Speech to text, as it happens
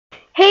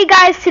Hey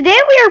guys, today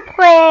we are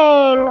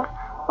playing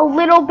a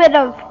little bit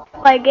of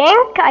Plague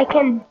Inc. I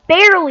can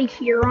barely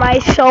hear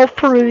myself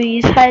through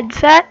these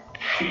headsets.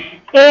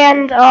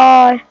 And,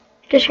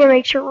 just gonna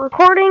make sure we're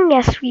recording.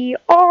 Yes, we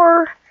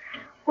are.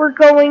 We're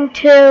going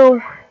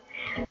to...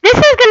 This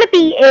is gonna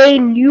be a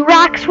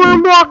Neurax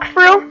room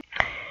walkthrough.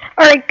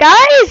 Alright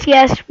guys,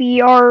 yes,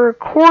 we are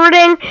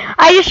recording.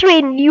 I just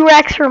made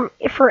Neurax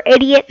for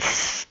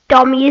idiots,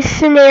 dummies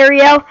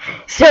scenario,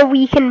 so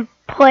we can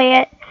play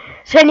it.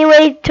 So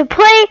anyway, to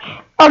play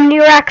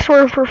Neurax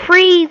room for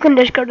free, you can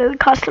just go to the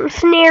custom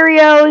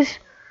scenarios,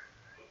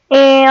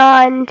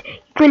 and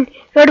you can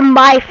go to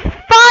my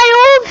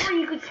files. Or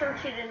you could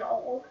search it in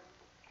all.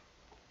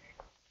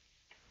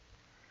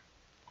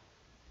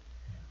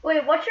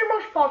 Wait, what's your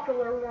most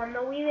popular one,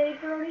 though,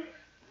 Brody?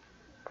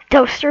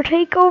 Toaster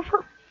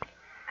Takeover.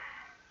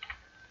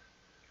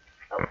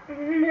 Oh,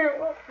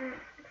 no.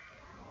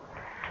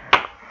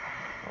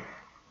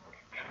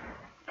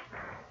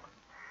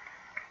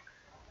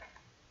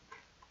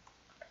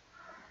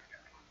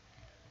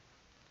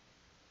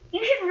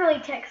 You should really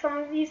check some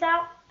of these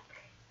out.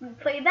 You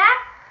play that?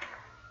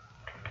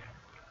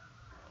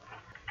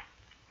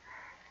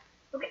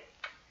 Okay.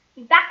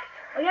 You back.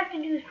 All you have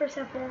to do is press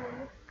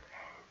F1.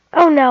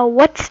 Oh no,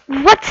 what's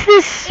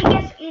this?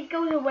 It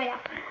goes away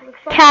after.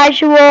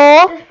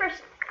 Casual. Just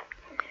press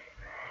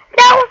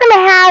Now we're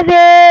gonna have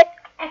it.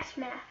 X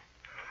math.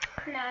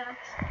 No,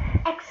 that's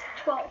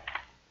X12.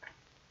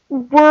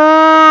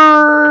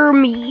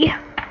 Wormy.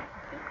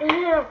 Okay,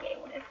 whatever.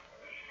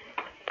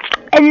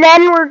 And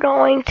then we're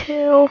going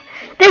to...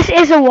 This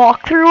is a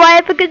walkthrough. I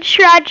have a good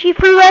strategy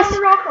for this.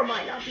 Morocco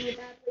might not be a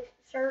bad place to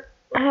start.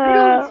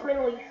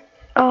 Middle East.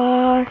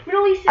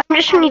 Middle East I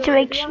just need to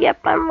make sure... Yep,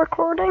 I'm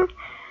recording.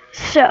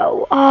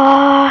 So,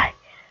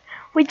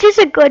 which is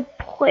a good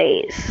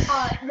place?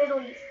 Middle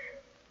East.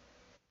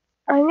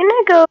 I'm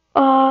gonna go,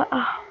 oh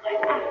my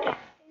god.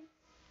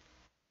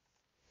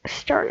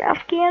 Start in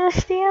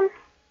Afghanistan.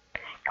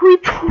 Can we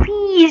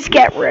please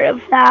get rid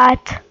of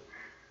that?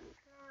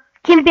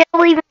 Can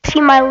barely even see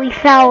my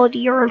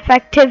lethality or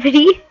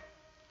infectivity.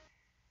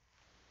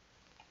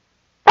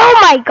 Oh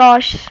my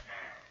gosh.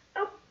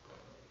 Oh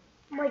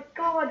my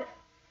god.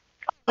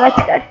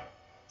 That's good.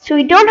 So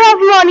we don't have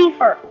money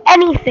for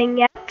anything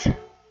yet.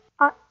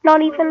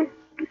 Not even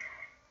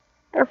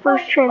our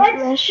first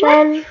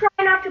transmission. Let's try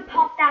not to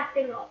pop that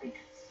thing up. It's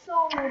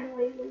so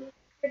annoying in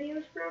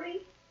videos,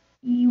 Brody.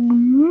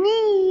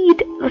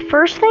 The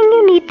first thing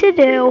you need to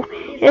do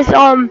is,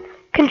 then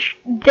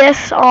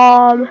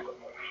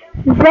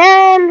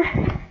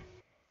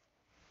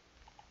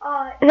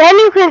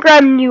you can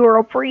grab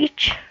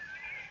Neurobreach.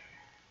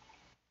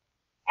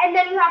 And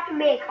then you have to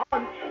make,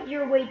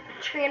 your way to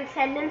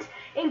Transcendence,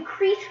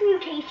 increase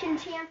mutation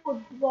chance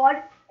with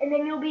blood, and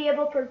then you'll be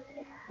able to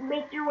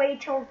make your way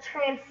to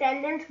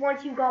Transcendence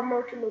once you've got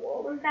most of the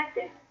world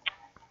infected.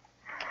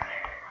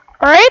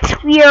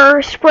 Alright, we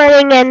are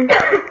spreading in.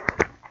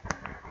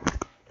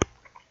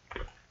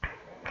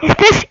 If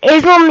this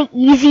is on the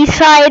easy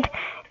side,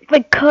 if I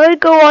could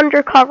go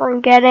undercover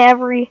and get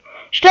every...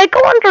 Should I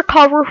go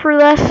undercover for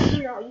this?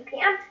 No, you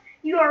can't.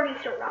 You already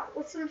started out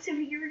with some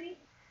severity.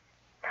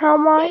 How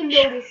much? They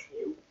notice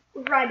you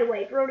right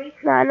away, Brody.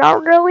 No,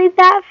 not really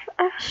that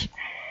fast.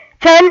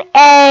 Then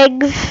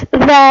eggs,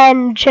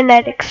 then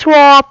genetic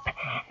swap,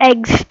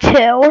 eggs 2.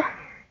 We're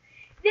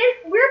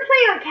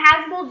playing on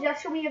casual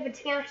just so we have a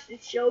chance to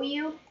show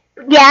you.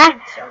 Yeah,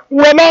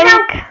 winning.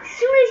 Now, as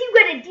soon as you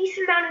get a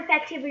decent amount of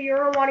activity, you're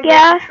going to want to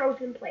get the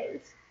Trojan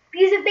planes.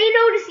 Because if they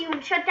notice you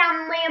and shut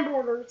down land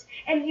borders,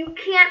 and you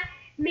can't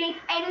make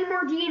any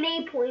more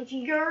DNA points,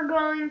 you're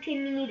going to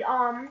need,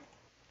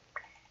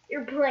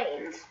 your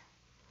planes.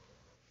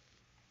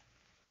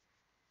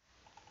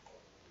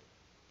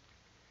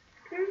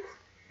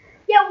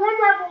 Yeah, one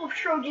level of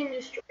Trojan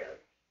destroyer.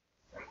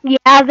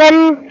 Yeah,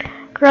 then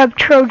grab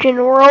Trojan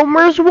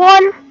Roamers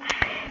 1.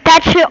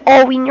 That's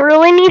all we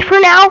really need for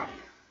now.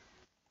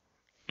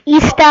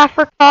 East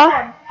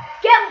Africa.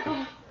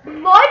 Yeah,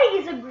 Mud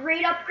is a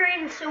great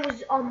upgrade, and so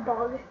is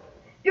Bug.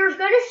 You're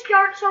gonna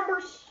start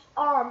somewhere.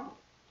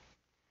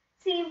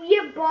 See, we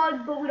have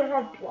Bug, but we don't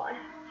have Blood.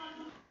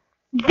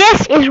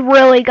 This is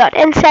really good.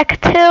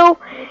 Insect 2.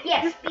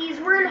 Yes, because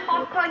we're in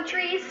hot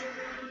countries,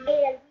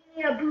 and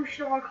we need a boost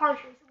in our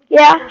countries. So we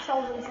can put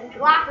ourselves in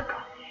Central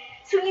Africa.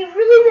 So you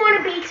really want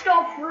to base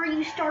off where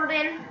you start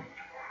in.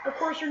 Of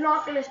course, you're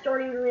not going to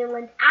start in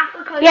Greenland.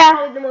 Africa is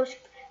probably the most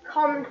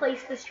common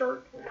place to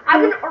start. I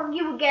would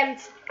argue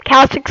against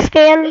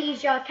Kazakhstan.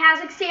 Asia,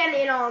 Kazakhstan,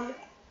 and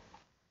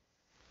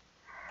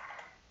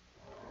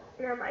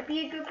there might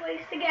be a good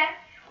place to get.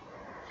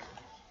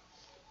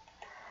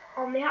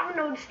 They haven't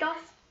noticed us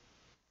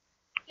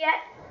yet.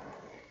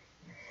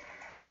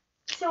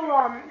 So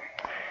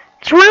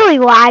it's really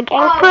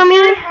lagging for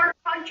me. Hard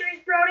countries,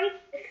 Brody,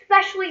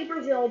 especially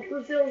Brazil.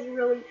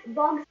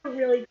 Bugs are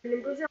really good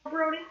in Brazil,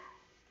 Brody.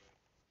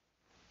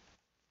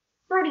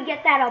 Brody,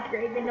 get that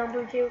upgrade, the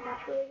number 2.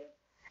 That's really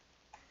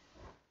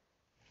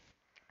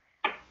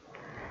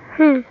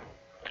good.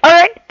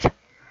 Alright.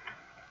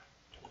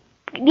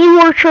 need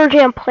more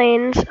Trojan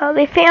planes.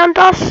 They found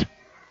us.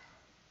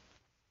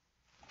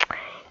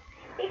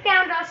 They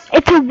found us.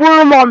 It's a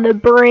worm on the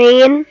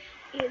brain.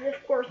 Yes,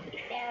 of course they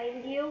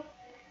found you.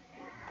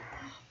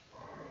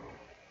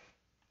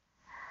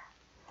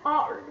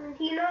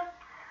 Argentina.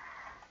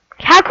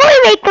 How can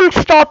we make them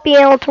stop being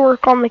able to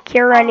work on the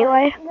cure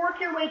anyway? Work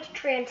your way to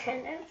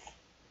transcendence.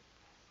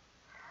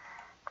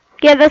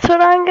 Yeah, that's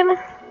what I'm gonna.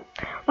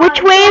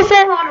 Which way is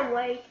it? Bottom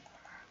way.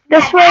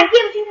 This way? That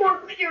gives you more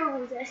cure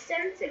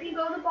resistance if you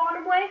go the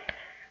bottom way.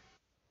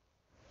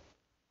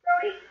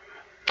 Brody?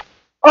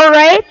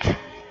 Alright.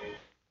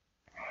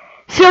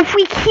 So if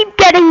we keep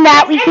getting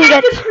that, we can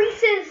get. That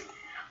decreases,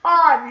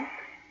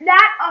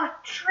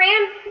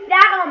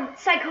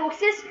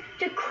 psychosis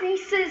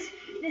decreases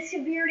the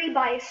severity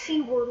by a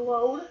C-word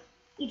load.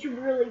 It's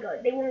really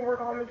good. They won't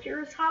work on the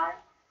cures high.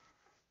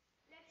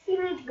 Next,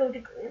 you need to go to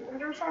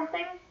Greenland or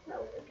something. That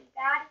would be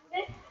bad, would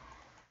it?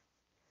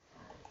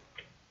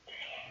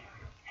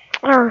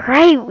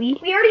 Alright, we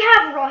already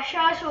have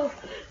Russia, so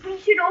we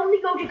should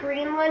only go to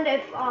Greenland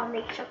if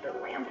they shut their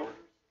lamp.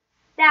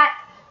 That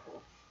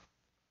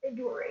the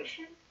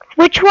duration.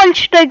 Which one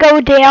should I go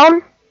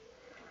down?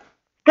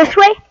 This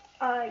way?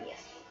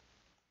 Yes.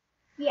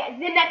 Yeah,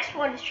 the next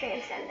one is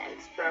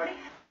Transcendence, Brody.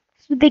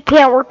 So they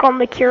can't work on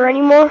the cure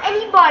anymore?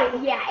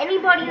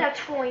 Anybody that's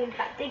fully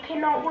infected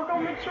cannot work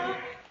on the cure.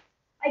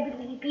 I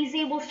believe he's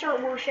able to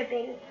start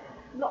worshipping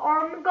the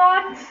armed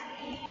gods.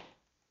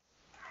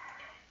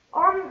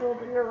 Well,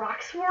 the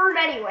Neurax word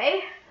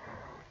anyway.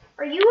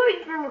 Are you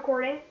even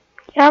recording?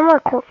 Yeah, I'm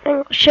recording.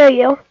 I'll show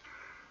you.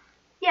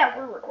 Yeah,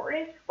 we're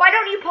recording. Why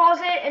don't you pause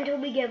it until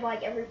we get,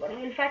 like,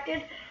 everybody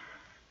infected?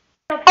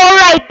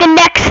 Alright, the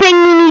next thing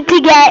we need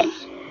to get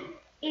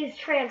is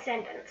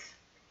Transcendence.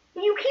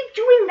 You keep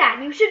doing that.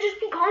 You should just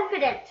be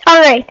confident.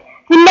 Alright,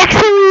 the next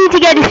thing we need to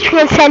get is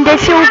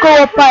Transcendence. It will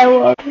go up by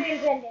what?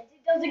 Transcendence.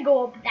 It doesn't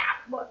go up that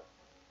much.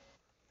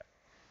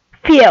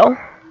 Few.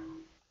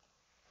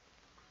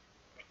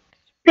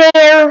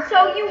 There.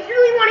 So you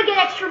really want to get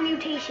extra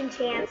mutation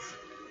chance?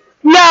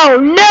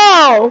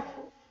 No.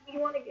 You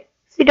want to get...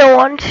 We don't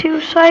want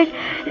suicide.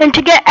 And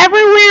to get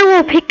everywhere,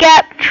 we'll pick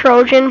up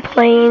Trojan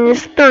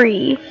Plains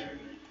 3.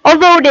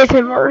 Although it is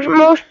in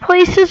most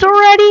places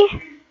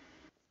already.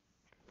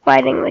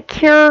 Fighting the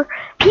cure.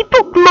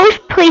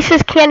 Most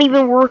places can't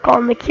even work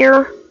on the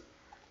cure.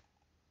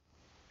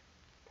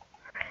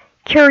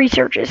 Cure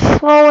research is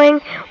slowing.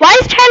 Why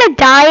is China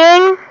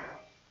dying?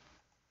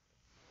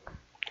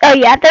 Oh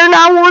yeah, they're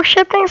not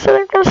worshipping, so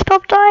they're gonna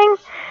stop dying?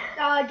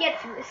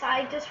 Get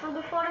suicide just for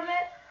the fun of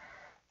it.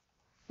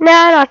 Nah,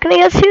 I'm not gonna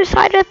get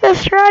suicide with this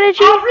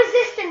strategy.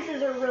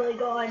 Resistances are really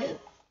good.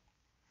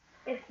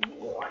 If you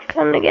want.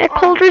 I'm gonna get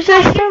cold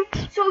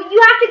resistance. So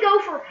you have to go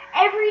for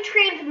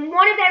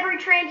one of every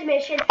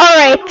transmission.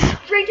 Alright.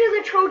 Straight to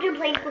the Trojan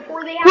planes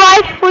before they have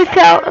Life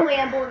without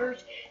land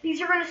borders.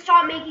 These are gonna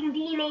stop making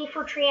DNA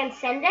for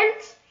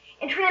Transcendence.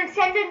 And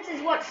Transcendence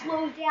is what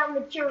slows down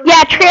the cure.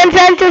 Yeah,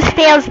 Transcendence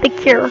stands the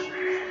cure.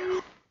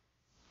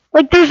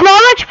 Like, there's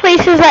not much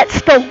places that's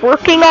still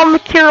working on the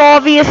cure,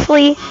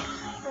 obviously.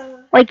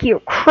 Like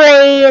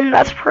Ukraine,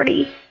 that's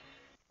pretty...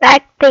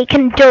 That they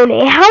can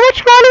donate. How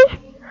much money?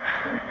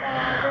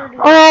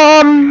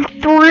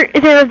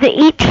 They're the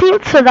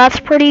 18th, so that's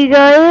pretty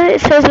good.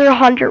 It says they're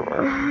 100.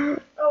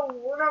 Oh,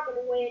 we're not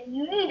gonna win.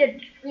 You need a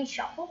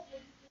reshuffle.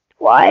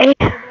 Why?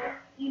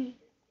 You need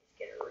to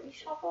get a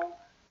reshuffle.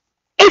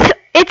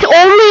 It's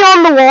only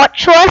on the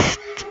watch list.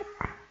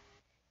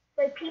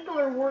 Like, people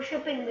are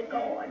worshipping the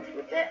gods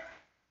with it.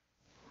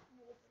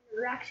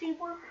 Neurax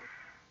work.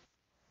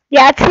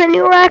 Yeah, it's the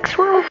Neurax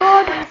world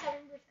god.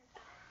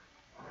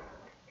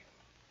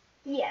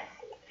 Yes.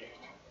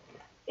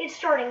 It's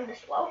starting to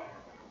slow.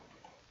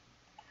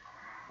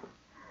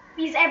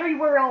 Because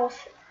everywhere else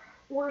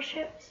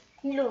worships.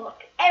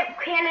 Look,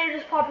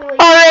 Canada's population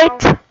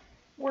Alright.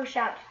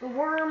 worships the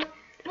worm.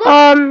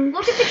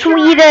 Look at the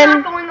Sweden.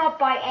 not going up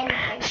by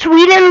anything.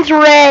 Sweden's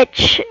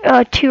rich.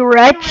 Too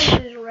rich.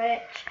 Is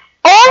rich.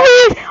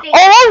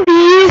 All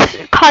these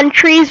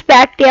countries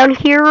back down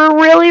here are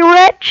really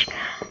rich.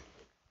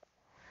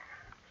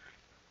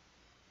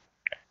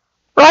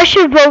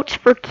 Russia votes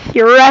for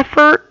cure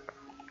effort.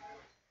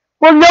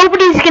 Well,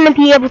 nobody's gonna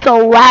be able to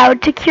allow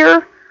to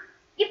cure.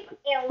 Yep,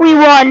 We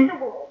won.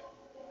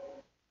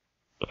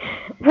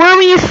 Were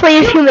we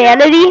enslaved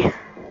humanity?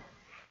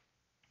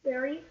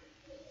 Very.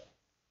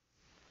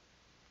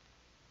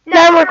 No,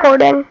 I'm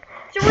recording.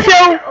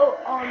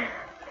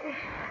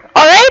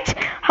 Alright,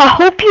 I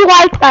hope you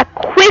liked that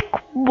quick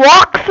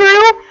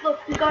walkthrough. Look,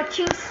 we got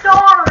 2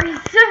 stars.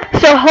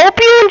 So hope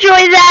you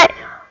enjoyed that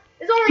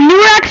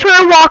Neurax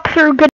walkthrough. Good